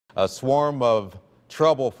A swarm of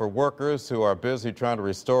trouble for workers who are busy trying to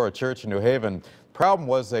restore a church in New Haven. Problem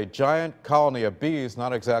was a giant colony of bees,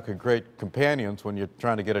 not exactly great companions when you're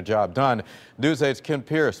trying to get a job done. News 8's Ken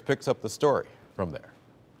Pierce picks up the story from there.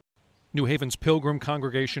 New Haven's Pilgrim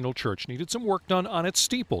Congregational Church needed some work done on its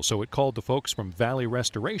steeple, so it called the folks from Valley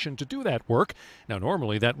Restoration to do that work. Now,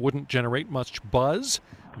 normally that wouldn't generate much buzz,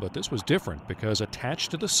 but this was different because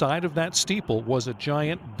attached to the side of that steeple was a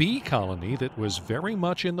giant bee colony that was very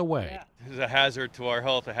much in the way. This is a hazard to our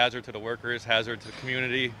health, a hazard to the workers, hazard to the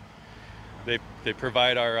community. They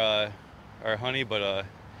provide our honey, but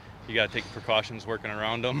you got to take precautions working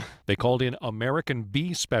around them. They called in American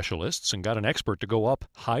bee specialists and got an expert to go up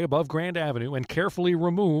high above Grand Avenue and carefully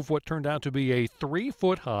remove what turned out to be a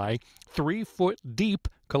 3-foot-high, 3-foot-deep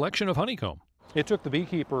collection of honeycomb. It took the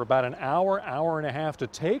beekeeper about an hour and a half to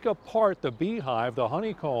take apart the beehive, the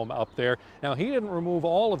honeycomb up there. Now, he didn't remove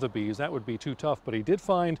all of the bees. That would be too tough, but he did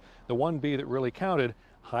find the one bee that really counted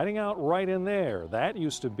hiding out right in there. That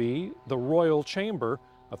used to be the royal chamber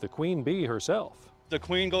of the queen bee herself. The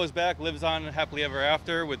queen goes back, lives on happily ever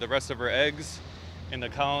after with the rest of her eggs. In the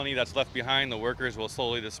colony that's left behind, the workers will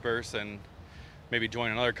slowly disperse and maybe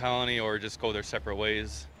join another colony or just go their separate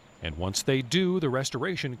ways. And once they do, the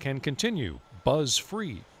restoration can continue,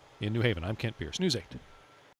 buzz-free. In New Haven, I'm Kent Pierce, News 8.